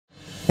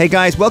Hey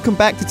guys, welcome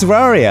back to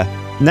Terraria.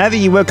 Now that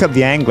you woke up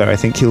the angler, I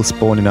think he'll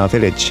spawn in our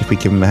village if we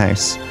give him a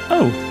house.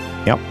 Oh.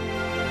 Yep.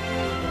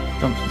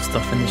 Dump some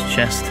stuff in his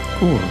chest.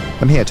 Cool.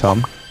 I'm here,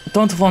 Tom.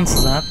 Don't want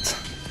that.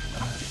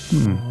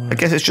 I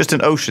guess it's just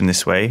an ocean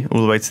this way,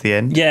 all the way to the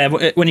end. Yeah,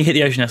 when you hit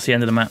the ocean, that's the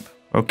end of the map.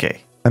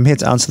 Okay. I'm here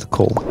to answer the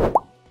call.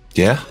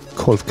 Yeah?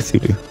 Call of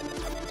Cthulhu.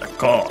 The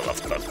call of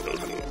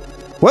Cthulhu.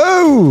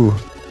 Whoa!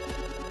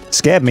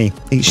 Scared me.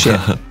 Eat shit.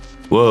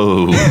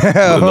 Whoa.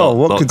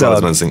 What could I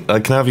was can I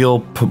have your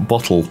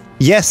bottle?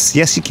 Yes,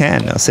 you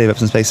can. I'll save up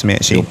some space for me,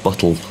 actually. Your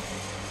bottle.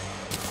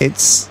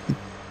 It's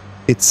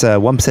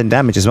 1%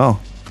 damage as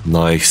well.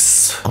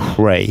 Nice.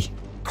 Great.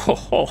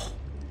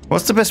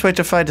 What's the best way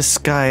to find a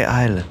sky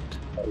island?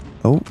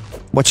 Oh,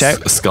 watch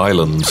out.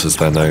 Skyland, as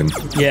they're known.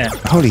 Yeah.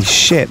 Holy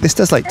shit, this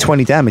does like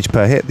 20 damage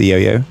per hit, the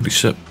yo-yo. Holy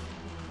shit.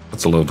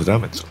 That's a lot of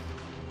damage.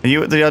 Are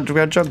you at the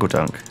underground jungle,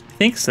 Dunk? I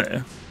think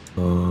so.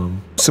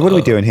 So what are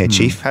we doing here,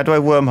 Chief? How do I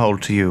wormhole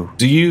to you?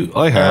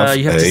 I have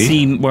you have to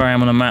see where I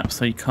am on a map,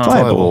 so you can't.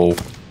 Fireball.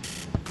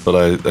 But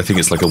I think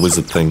it's like a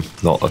wizard thing,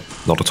 not a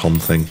Tom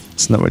thing.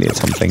 It's not really a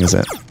Tom thing, is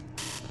it?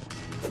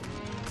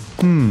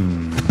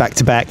 Back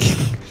to back.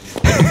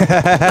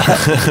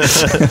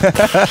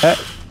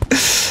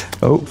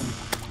 Oh.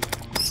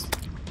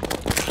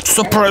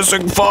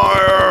 Suppressing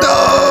fire!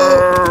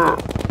 Oh!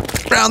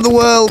 Round the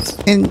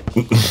world in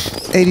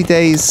 80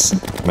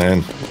 days.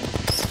 Man.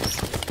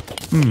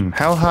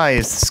 How high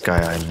is the sky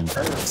island?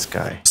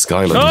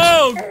 Skyland.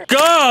 Oh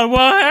God!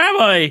 Where am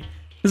I?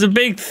 There's a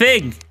big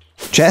thing.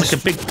 Jess?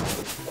 Like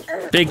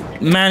a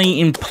big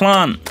man-eating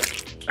plant.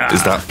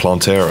 Is that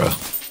Plantera?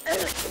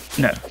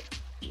 No,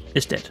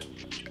 it's dead.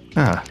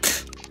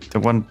 The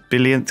 1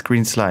 billionth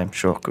green slime.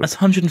 Sure, good. That's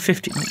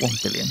 150, not 1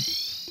 billion.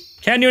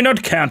 Can you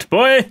not count,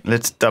 boy?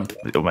 Let's dump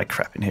all my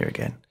crap in here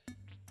again.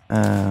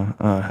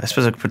 I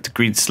suppose I could put the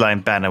green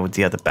slime banner with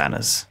the other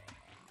banners.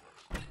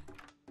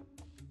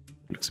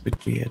 Looks a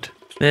bit weird.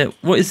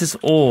 What is this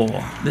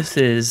ore? This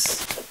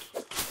is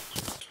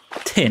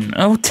tin.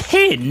 Oh,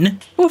 tin?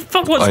 What the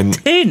fuck? What's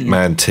tin?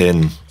 Man,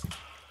 tin.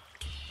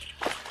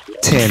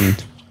 Tin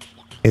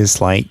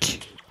is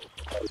like...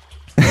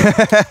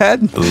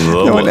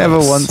 No one ever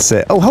wants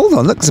it. Oh, hold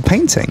on. Look, there's a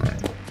painting.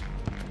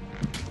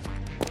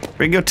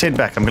 Bring your tin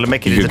back. I'm going to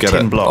make it into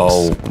tin blocks.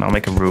 Oh. And I'll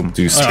make a room.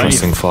 Do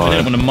stressing I fire.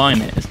 don't want to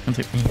mine it. It's going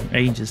to take me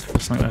ages for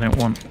something I don't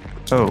want.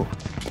 Oh.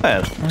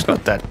 Well, I've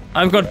got that.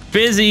 I've got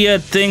busier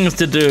things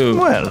to do.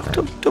 Well,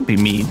 don't be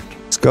mean.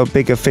 It's got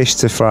bigger fish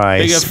to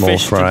fry, small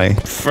fry.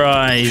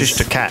 Fries. Fish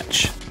to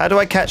catch. How do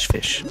I catch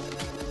fish?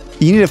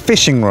 You need a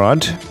fishing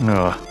rod.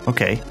 Oh,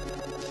 okay.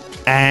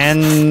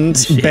 And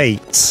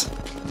bait.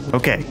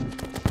 Okay.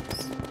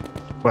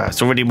 Well,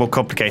 it's already more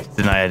complicated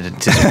than I had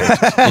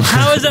anticipated.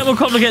 How is that more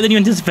complicated than you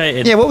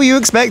anticipated? Yeah, what were you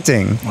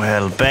expecting?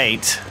 Well,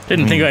 bait.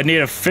 Didn't think I'd need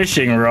a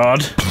fishing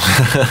rod.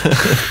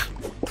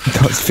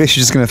 Those fish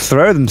are just going to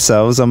throw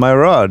themselves on my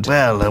rod.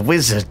 Well, a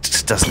wizard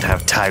doesn't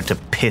have time to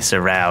piss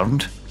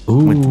around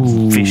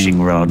with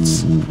fishing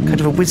rods. What kind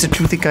of a wizard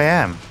do you think I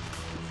am?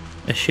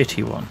 A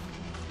shitty one.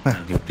 Well,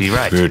 you'd be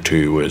right.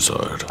 Pretty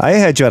wizard. I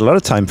heard you had a lot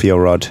of time for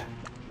your rod.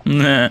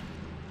 Nah.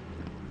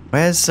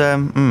 Where's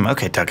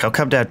okay, Doug, I'll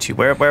come down to you.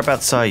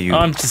 Whereabouts are you?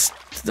 I'm just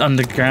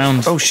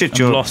underground. Oh shit, I'm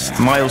you're lost.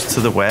 miles to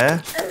the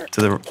where?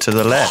 To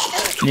the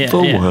left. Yeah,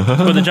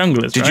 where the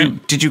jungle is.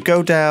 Did you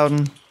go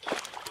down?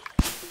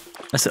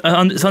 It's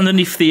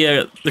underneath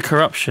the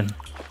corruption,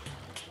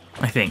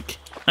 I think.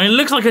 I mean, it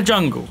looks like a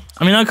jungle.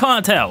 I mean, I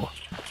can't tell,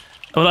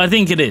 but I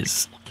think it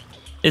is.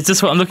 Is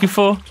this what I'm looking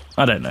for?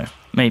 I don't know.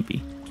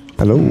 Maybe.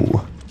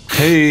 Hello.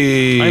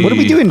 Hey. What are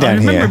we doing down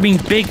here? I remember being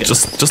bigger.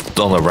 Just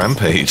on a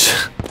rampage.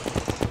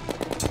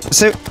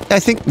 So, I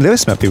think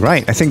Lewis might be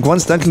right. I think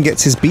once Duncan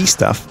gets his bee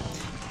stuff,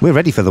 we're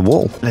ready for the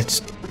wall. Let's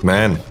Do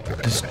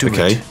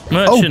it.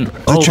 Merchant.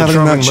 The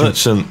traveling merchant.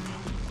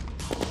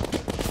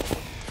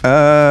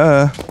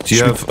 Do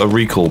you have a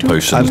recall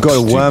potion? I've got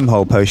a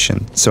wormhole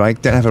potion, so I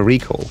don't have a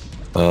recall.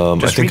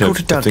 Just recall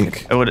to Duncan.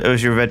 Oh, it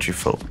was your inventory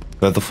full.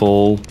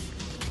 Featherfall,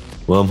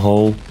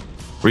 wormhole,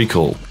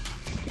 recall.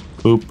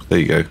 Oop, there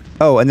you go.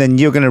 Oh, and then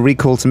you're going to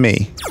recall to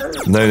me.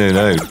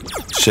 No.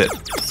 Shit.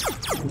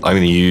 I'm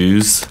going to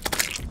use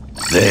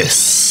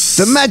this.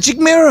 The magic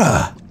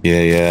mirror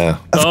Yeah.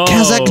 of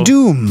Kazakh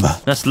Doom.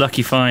 That's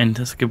lucky find.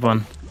 That's a good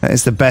one. That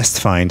is the best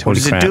find. What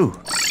Holy does crap. it do?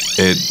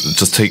 It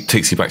just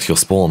takes you back to your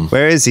spawn.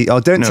 Where is he? Oh,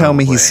 don't No tell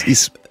me way.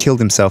 he's killed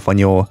himself on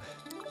your...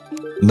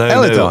 No,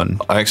 Eladon.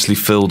 I actually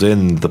filled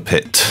in the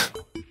pit.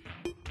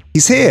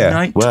 He's here.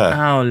 Night Where?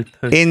 owl.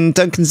 In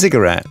Duncan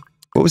Ziggurat.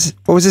 What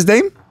was his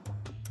name?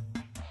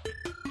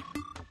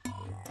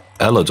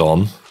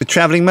 Eladon? The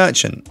traveling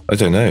merchant. I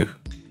don't know.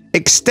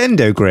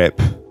 Extendo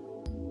grip.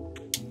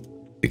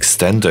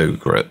 Extendo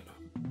grip.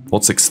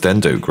 What's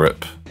extendo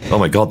grip? Oh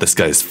my god, this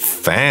guy's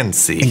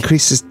fancy.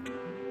 Increases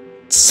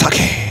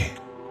sake.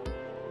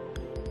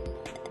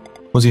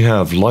 What do you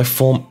have?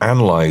 Lifeform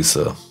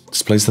analyzer.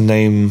 Displays the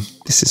name.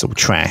 This is all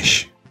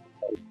trash.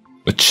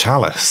 A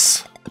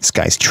chalice. This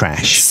guy's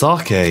trash.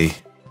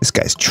 Sake. This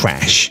guy's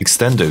trash.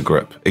 Extendo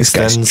grip. This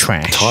guy's Extends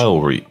trash.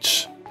 tile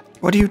reach.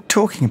 What are you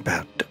talking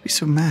about? Don't be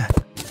so mad.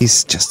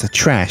 He's just a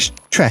trash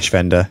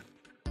vendor.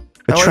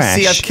 For Oh, trash.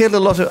 I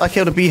see. I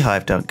killed a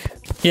beehive, Dunk.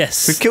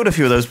 Yes. We've killed a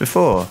few of those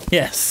before.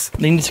 Yes.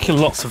 They need to kill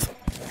lots of them.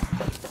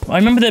 I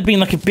remember there being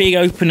like a big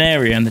open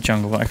area in the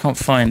jungle, but I can't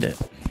find it.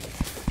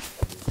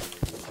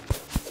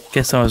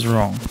 Guess I was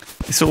wrong.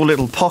 It's all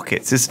little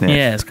pockets, isn't it?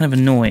 Yeah, it's kind of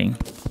annoying.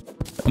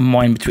 A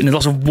mine between. There's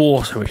lots of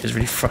water, which is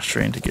really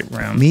frustrating to get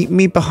round. Meet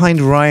me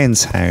behind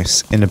Ryan's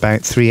house in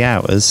about 3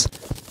 hours.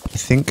 I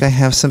think I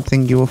have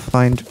something you will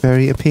find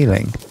very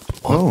appealing.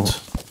 Oh,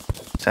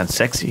 sounds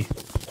sexy.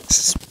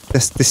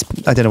 This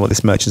I don't know what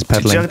this merchant's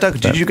peddling.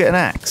 Did you get an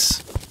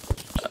axe?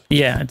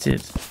 Yeah, I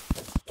did.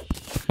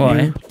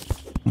 Why?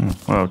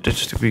 Well,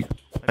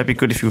 it'd be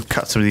good if you would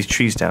cut some of these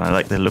trees down. I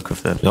like the look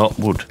of the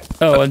wood.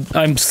 Oh,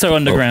 I'm so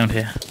underground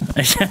here.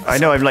 I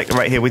know. I'm like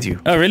right here with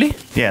you. Oh, really?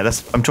 Yeah,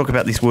 I'm talking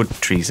about these wood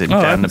trees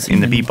down in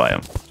the bee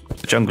biome,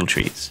 the jungle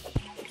trees.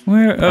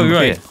 Where? Oh,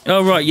 right. Here.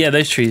 Oh, right. Yeah,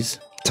 those trees.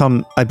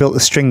 Tom, I built a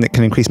string that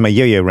can increase my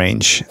yo-yo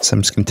range, so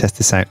I'm just going to test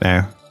this out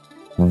now.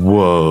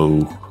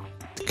 Whoa.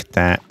 Look at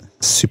that.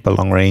 Super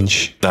long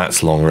range.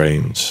 That's long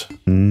range.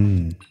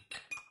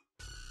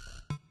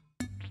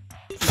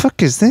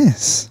 Fuck is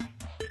this?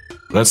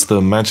 That's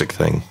the magic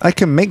thing. I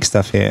can make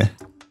stuff here.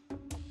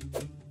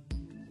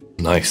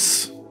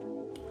 Nice.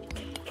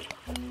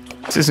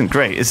 This isn't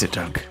great, is it,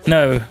 Dunk?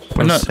 No,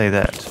 I'm not. Say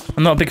that.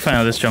 I'm not a big fan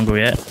of this jungle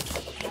yet.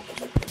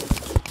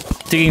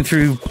 Digging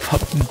through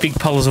big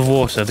puddles of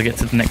water to get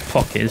to the next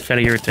pocket is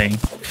fairly irritating.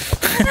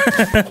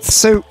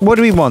 So, what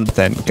do we want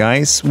then,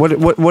 guys?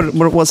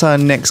 What's our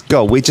next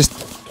goal?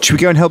 Should we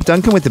go and help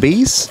Duncan with the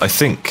bees? I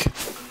think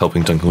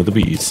helping Duncan with the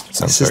bees sounds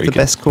This is very the good.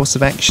 best course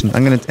of action.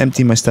 I'm going to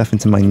empty my stuff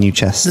into my new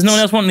chest. Does no one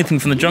else want anything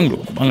from the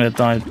jungle? I'm going to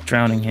die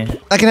drowning here.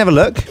 I can have a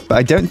look, but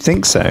I don't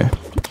think so. I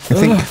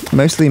think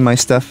mostly my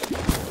stuff.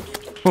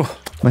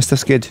 My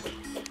stuff's good.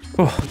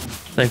 Oh,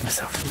 save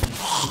myself.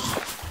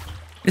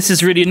 This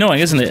is really annoying,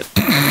 isn't it?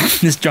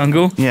 This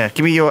jungle. Yeah,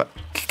 give me your.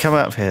 Come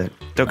out of here.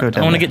 Don't go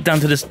down. I want to there. get down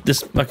to this.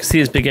 I can see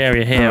this big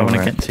area here. I want to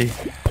right. get to.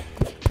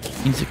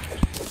 Need to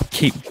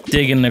keep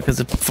digging there because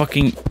the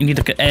fucking. You need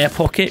like an air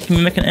pocket. Can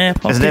we make an air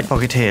pocket? There's an air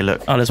pocket here.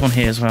 Look. Oh, there's one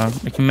here as well.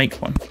 We can make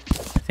one.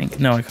 I think.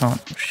 No, I can't.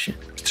 Oh, shit.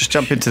 Just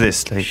jump into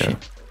this. There you go.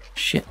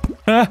 Shit.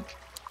 Ah!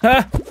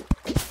 Ah!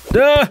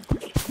 Ah!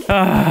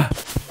 Ah!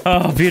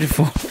 Oh,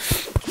 beautiful.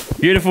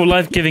 Beautiful,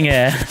 life-giving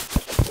air.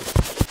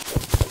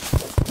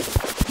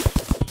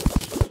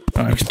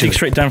 Alright, we can dig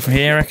straight down from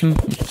here, I reckon.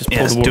 Just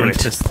pour the water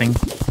into this thing.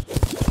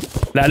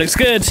 That looks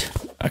good.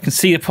 I can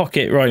see a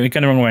pocket. Right, we're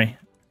going the wrong way,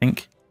 I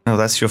think. Oh,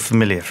 that's your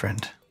familiar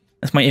friend.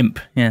 That's my imp,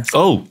 yes.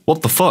 Oh,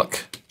 what the fuck?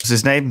 What's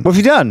his name? What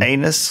have you done?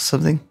 Anus or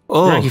something?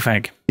 Oh, Raggy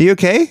fag. Are you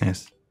okay?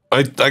 Yes.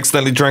 I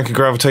accidentally drank a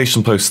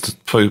gravitation potion.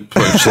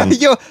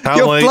 You're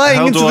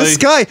flying into the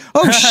sky.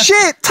 Oh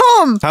shit,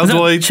 Tom! How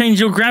do I change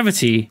your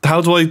gravity? How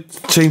do I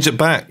change it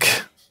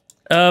back?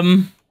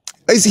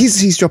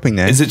 He's dropping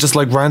there. Is it just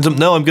like random?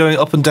 No, I'm going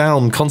up and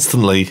down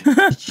constantly.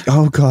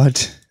 Oh god.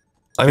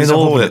 I'm in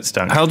orbit.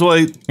 How do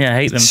I? Yeah, I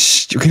hate them.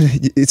 Shh,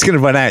 it's gonna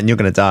run out and you're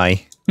gonna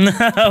die. No,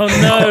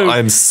 no.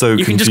 I'm so confused.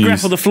 You can just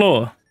grapple the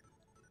floor.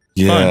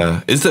 Yeah.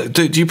 Fine. Is that?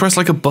 Do you press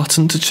like a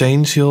button to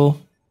change your?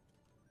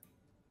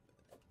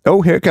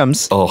 Oh, here it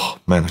comes. Oh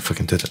man, I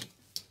fucking did it.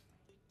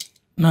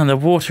 Man, the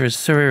water is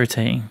so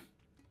irritating.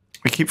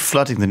 We keep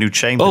flooding the new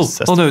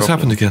chambers. Oh no, it's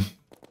happened again.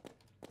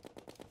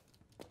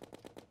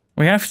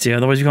 We have to,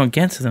 otherwise you can't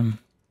get to them.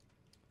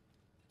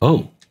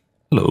 Oh,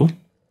 hello.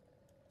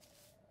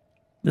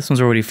 This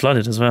one's already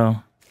flooded as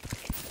well.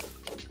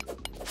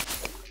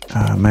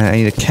 Oh man, I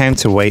need a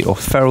counterweight or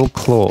feral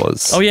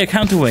claws. Oh yeah,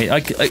 counterweight.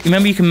 I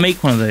remember you can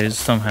make one of those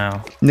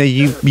somehow. No,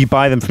 you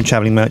buy them from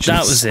traveling merchants.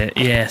 That was it,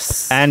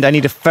 yes. And I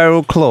need a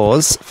feral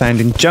claws found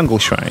in jungle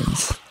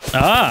shrines.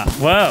 Ah,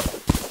 well.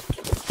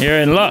 You're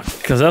in luck,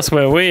 because that's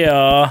where we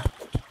are.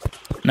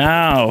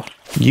 Now.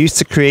 Used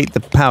to create the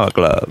power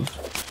glove.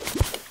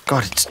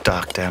 God, it's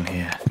dark down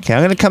here. Okay, I'm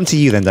going to come to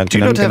you then,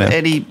 Duncan. Do you not have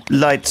any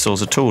light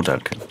source at all,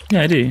 Duncan?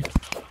 Yeah, I do.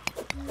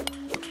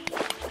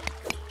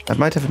 I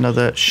might have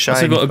another shiny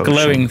I've also got a potion.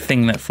 glowing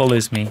thing that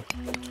follows me.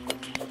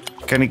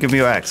 Can you give me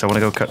your axe? I want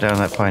to go cut down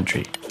that pine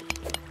tree.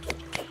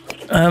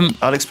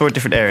 I'll explore a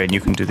different area and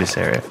you can do this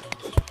area.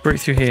 Break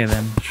through here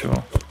then,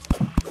 sure.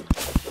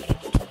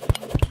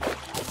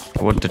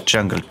 I want the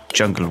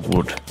jungle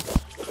wood.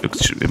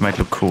 It might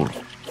look cool.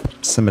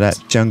 Some of that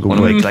jungle I want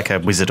to wood. make like a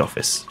wizard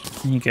office.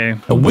 There you go.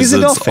 A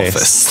wizard wizard's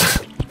office?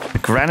 A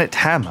granite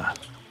hammer.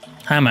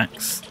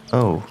 Hammocks.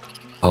 Oh.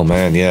 Oh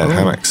man, yeah,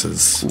 hammocks.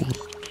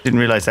 Didn't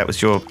realise that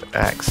was your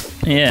axe.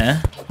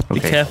 Yeah. Be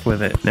Okay. careful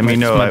with it. Let me It's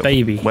know. my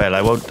baby. Well,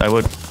 I won't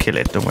kill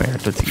it. Don't worry. I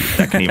don't think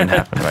that can even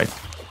happen, right?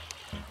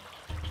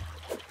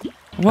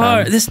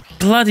 Wow, this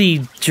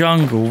bloody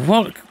jungle.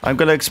 What? I'm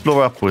gonna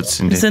explore upwards.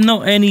 Is there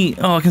not any...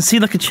 Oh, I can see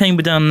like a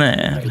chamber down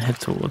there. I can head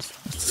towards.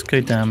 Let's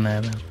go down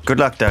there then. Good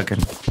luck, Duncan.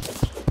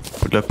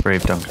 Good luck,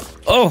 brave Duncan.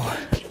 Oh,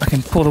 I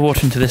can pour the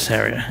water into this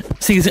area.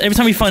 See, every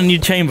time we find a new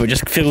chamber, it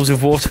just fills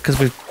with water because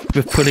we're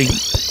putting...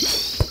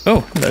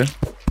 Oh, hello.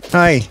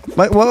 Hi.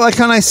 Why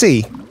can't I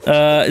see?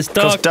 It's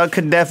Because dark.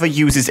 Duncan never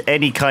uses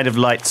any kind of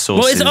light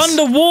sources. Well, it's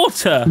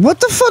underwater. What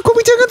the fuck are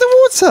we doing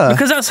underwater?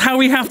 Because that's how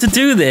we have to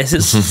do this.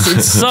 It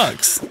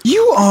sucks.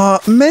 You are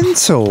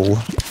mental.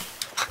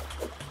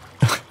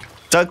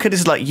 Duncan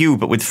is like you,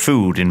 but with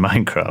food in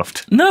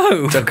Minecraft.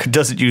 No. Duncan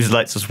doesn't use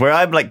light sources. Where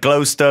I'm like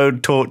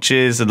glowstone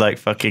torches and like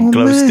fucking Oh,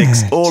 glow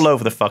sticks mate. all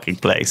over the fucking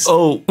place.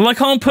 Oh, Well, I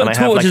can't put And I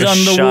have, like, torches a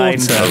shine underwater.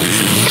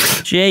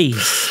 potion.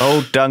 Jeez.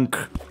 Oh, Dunk.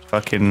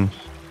 Fucking.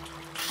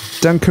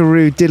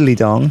 Dunkaroo diddly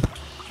dong.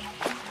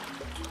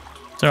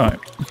 It's alright.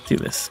 Let's do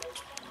this.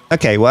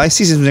 Okay, well, I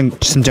see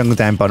some jungle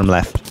down bottom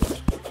left.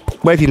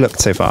 Where have you looked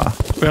so far?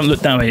 We haven't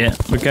looked down yet.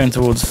 We're going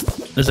towards...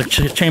 There's a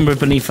chamber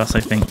beneath us, I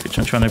think, which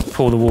I'm trying to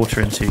pour the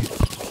water into.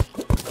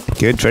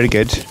 Good, very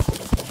good.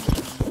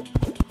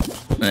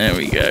 There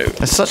we go.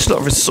 There's such a lot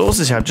of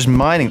resources here. I'm just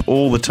mining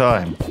all the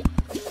time.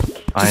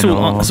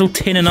 It's all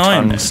tin and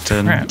iron.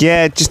 Tungsten. Crap.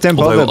 Yeah, just don't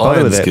although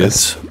bother with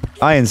iron's it. good.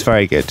 Iron's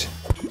very good.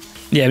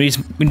 Yeah, we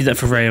need that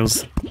for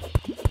rails.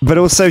 But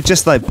also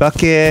just like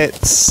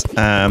buckets,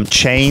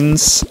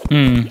 chains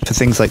for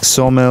things like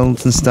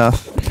sawmills and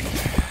stuff.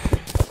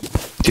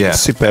 Yeah,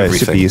 Super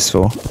everything.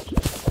 useful.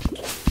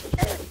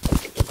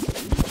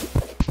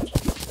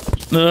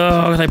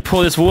 Oh, can I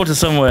pour this water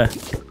somewhere?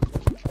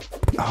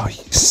 Oh,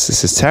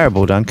 this is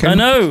terrible, Duncan. I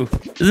know.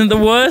 Isn't it the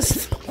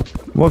worst?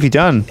 What have you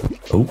done?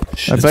 Oh, I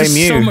shit. blame There's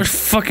you. so much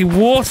fucking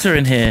water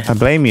in here. I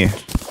blame you.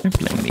 Don't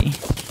blame me.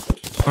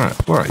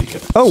 Alright, where are you?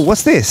 Oh,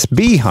 what's this?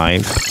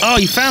 Beehive? Oh,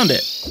 you found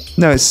it.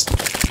 No, it's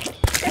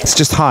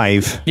just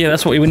hive. Yeah,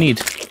 that's what we would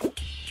need.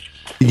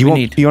 You want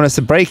need. you want us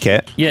to break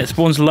it? Yeah, it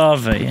spawns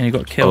larvae and you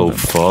got to kill Oh, them.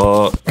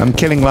 fuck. I'm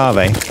killing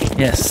larvae.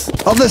 Yes.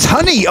 Oh, there's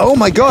honey! Oh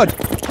my god!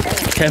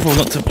 Careful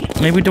not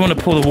to... Maybe we don't want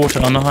to pour the water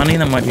on the honey.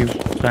 That might be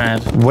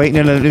bad. Wait,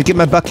 no, get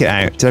my bucket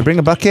out. Did I bring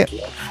a bucket?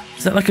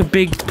 Is that like a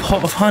big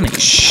pot of honey?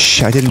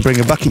 Shh, I didn't bring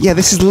a bucket. Yeah,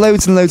 this is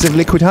loads and loads of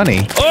liquid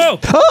honey. Oh!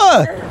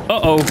 Ah!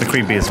 Uh-oh. The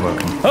queen bee is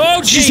welcome.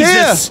 Oh, She's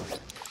Jesus!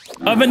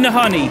 I'm in the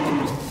honey.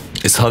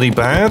 Is honey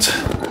bad?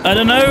 I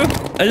don't know.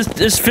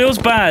 This feels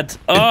bad.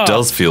 It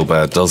does feel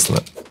bad, doesn't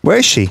it? Where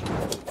is she?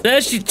 There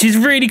she's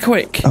really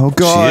quick. Oh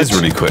god. She is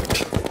really quick.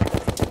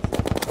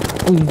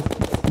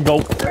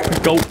 Gulp.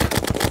 Gulp.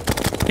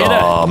 Hit her.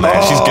 Oh,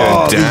 man, she's Oh,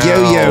 going the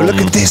down. yo-yo. Look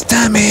at this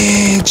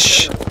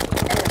damage.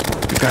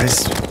 You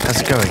guys, how's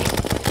it going?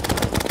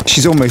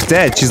 She's almost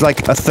dead. She's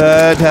like a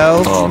third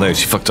health. Oh, no,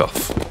 she fucked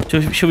off.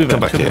 She'll be back.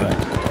 back She'll be here. back.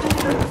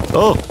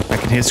 Oh, I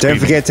can hear screaming.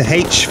 Don't forget to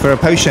H for a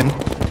potion.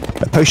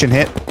 A potion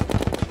hit.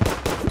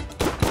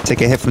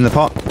 Take a hit from the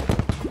pot.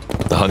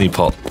 The honey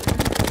pot.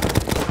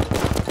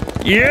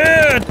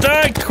 Yeah,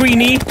 die,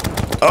 Queenie.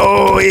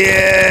 Oh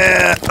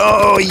yeah!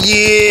 Oh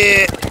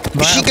yeah!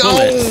 She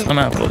gone! I'm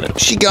out of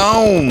bullets. She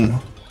gone!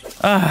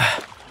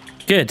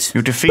 Good.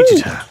 You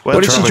defeated her. Well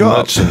What did she done. drop?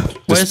 Merchant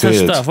Where's her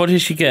disappeared. stuff? What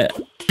did she get?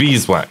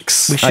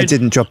 Beeswax. We should. I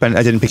didn't drop any.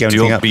 I didn't pick Do you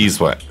anything want up.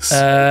 beeswax?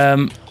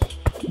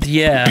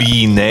 Yeah.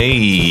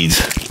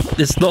 Beanade.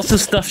 There's lots of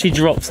stuff she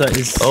drops that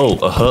is. Oh,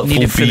 a hurtful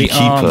Needed for the beekeeper,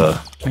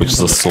 armor. which is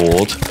a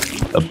sword,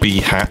 a bee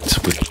hat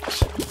with.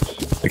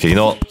 Okay, you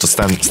know what? Just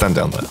stand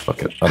down there.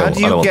 Fuck it. I How don't,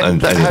 do I don't you want get any,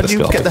 the, any how of do this you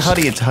get the garbage.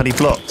 honey into honey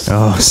blocks?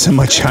 Oh, so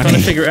much Trying to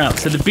honey. figure it out.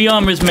 So the bee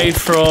armor is made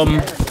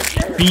from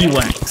bee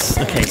wax.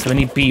 Okay, so I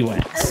need bee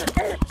wax.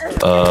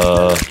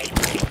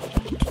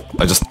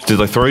 Did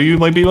I throw you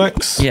my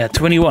beeswax? Yeah,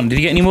 21. Did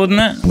you get any more than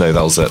that? No,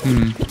 that was it.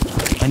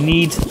 I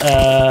need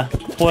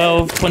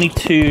 12,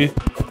 22,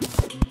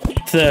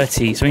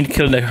 30. So I need to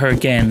kill her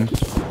again.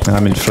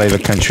 I'm in flavor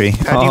country.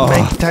 How do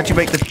you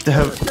make the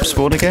her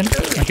spawn again?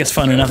 I guess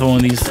find another one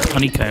of these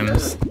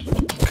honeycombs.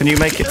 Can you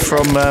make it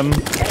from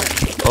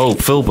Oh,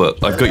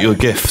 Filbert, I've got you a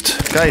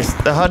gift. guys?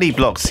 The honey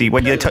blocks. See,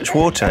 when you touch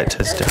water, it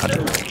turns to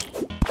honey.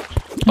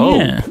 Oh.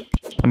 Yeah.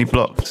 Honey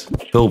blocks.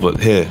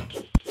 Filbert, here,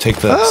 take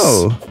this.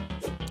 Oh.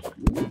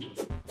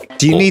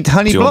 Do you need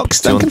honey Do you want-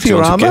 blocks, do you Duncan, want- for do you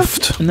your want a armor?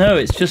 gift? No,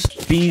 it's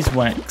just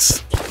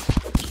beeswax.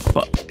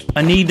 But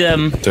I need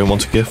Don't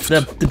want a gift?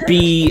 the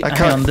bee. I hang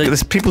can't. on,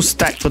 There's people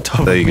stacked on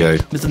top. There you go.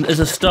 there's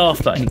a staff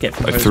that I can get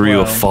from I her as threw you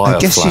a well. fire I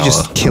guess flower. you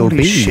just kill Holy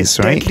bees,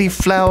 shit, right? Deadly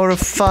flower of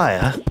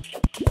fire.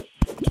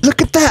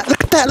 Look at that!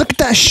 Look at that! Look at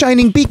that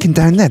shining beacon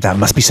down there. That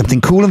must be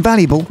something cool and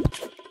valuable.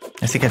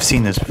 I think I've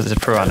seen there's a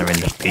piranha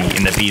in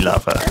the bee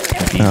larva.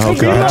 Oh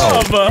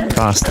god! Lava.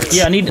 Bastards.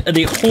 Yeah, I need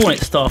the hornet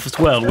staff as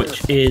well,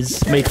 which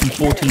is made from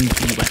 14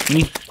 beeswax. We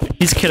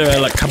need to kill her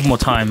like a couple more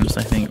times,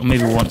 I think, or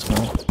maybe once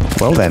more.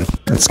 Well then,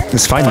 let's find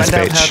this Find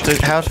out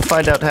bitch. how to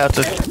find out how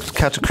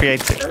to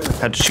create it.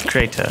 How does she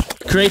create her?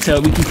 Creator,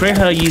 we can create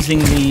her using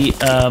the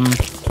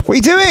What are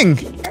you doing?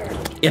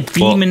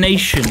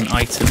 beamination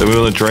item. Do we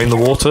want to drain the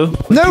water?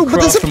 No, but Craft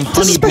there's from a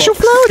honey special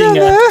block, flower down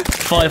stinger, there.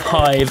 5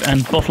 hive,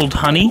 and bottled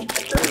honey.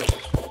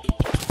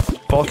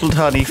 Bottled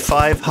honey,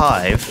 5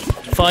 hive.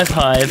 5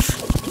 hive,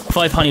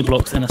 5 honey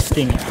blocks, and a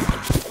stinger.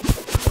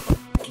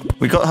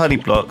 We got honey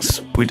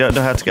blocks. We don't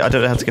know how to get. I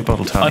don't know how to get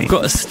bottled honey. I've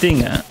got a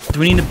stinger. Do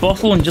we need a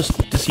bottle and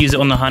just use it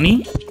on the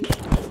honey?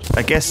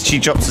 I guess she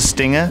drops a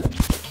stinger.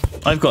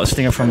 I've got a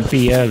stinger from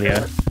bee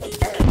earlier.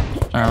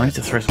 I need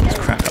to throw some of this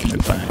crap up my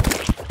back.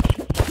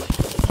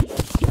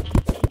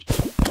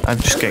 I'm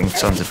just getting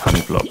tons of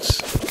honey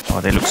blocks. Oh,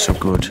 they look so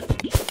good.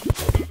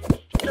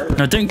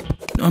 No, don't.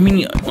 I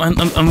mean,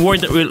 I'm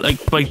worried that we're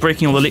like by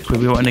breaking all the liquid,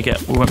 we won't be able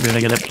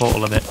to get a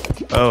bottle of it.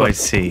 Oh, I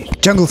see.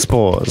 Jungle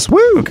spores.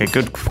 Woo! Okay,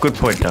 good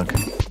point,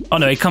 Duncan. Oh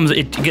no,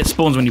 it gets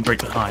spawns when you break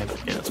the hive.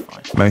 Okay, that's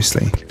fine.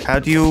 Mostly. How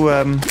do you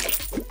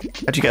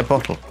get a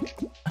bottle?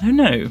 I don't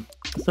know.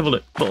 Let's have a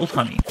look. Bottled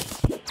honey.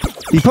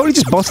 You probably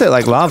just bottle it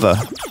like lava.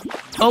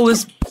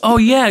 Oh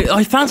yeah,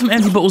 I found some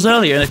empty bottles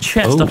earlier in a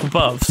chest up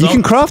above. So You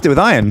can craft it with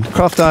iron.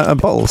 Craft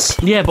bottles.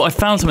 Yeah, but I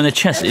found some in a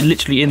chest,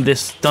 literally in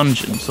this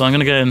dungeon. So I'm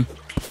gonna go and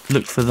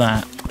look for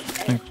that.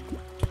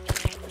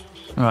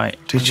 Right.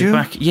 Did you?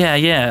 Back?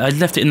 Yeah. I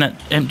left it in that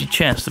empty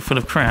chest full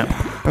of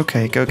crap.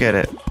 Okay, go get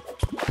it.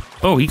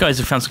 Oh, you guys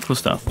have found some cool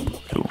stuff.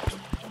 Cool.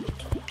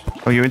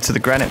 Oh, you're into the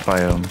granite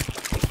biome.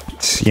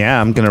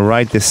 Yeah, I'm gonna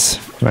ride this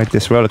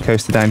roller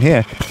coaster down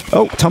here.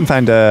 Oh, Tom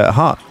found a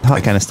heart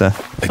canister.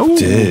 I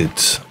did.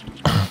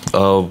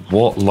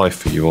 What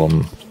life are you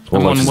on?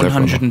 I'm What on life is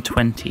everyone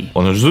 120.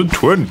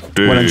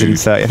 120.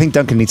 130. I think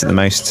Duncan needs it the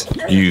most.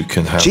 You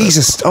can have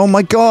Jesus! Oh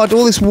my God!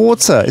 All this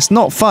water. It's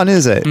not fun,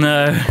 is it?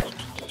 No.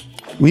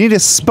 We need a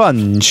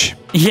sponge.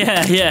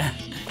 Yeah.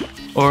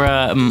 Or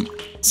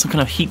some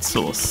kind of heat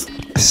source.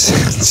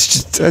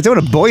 I don't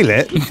want to boil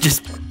it.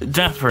 Just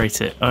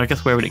evaporate it. I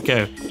guess where would it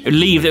go?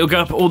 It'll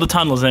go up all the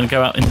tunnels and then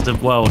go out into the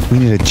world. We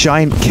need a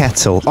giant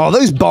kettle. Oh,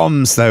 those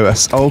bombs, though.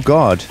 Oh,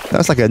 God. That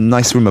was like a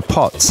nice room of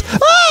pots.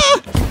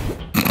 Ah!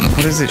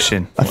 What is it,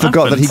 Shin? I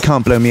forgot that he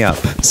can't blow me up,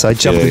 so I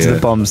jumped into yeah. the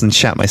bombs and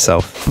shat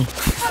myself.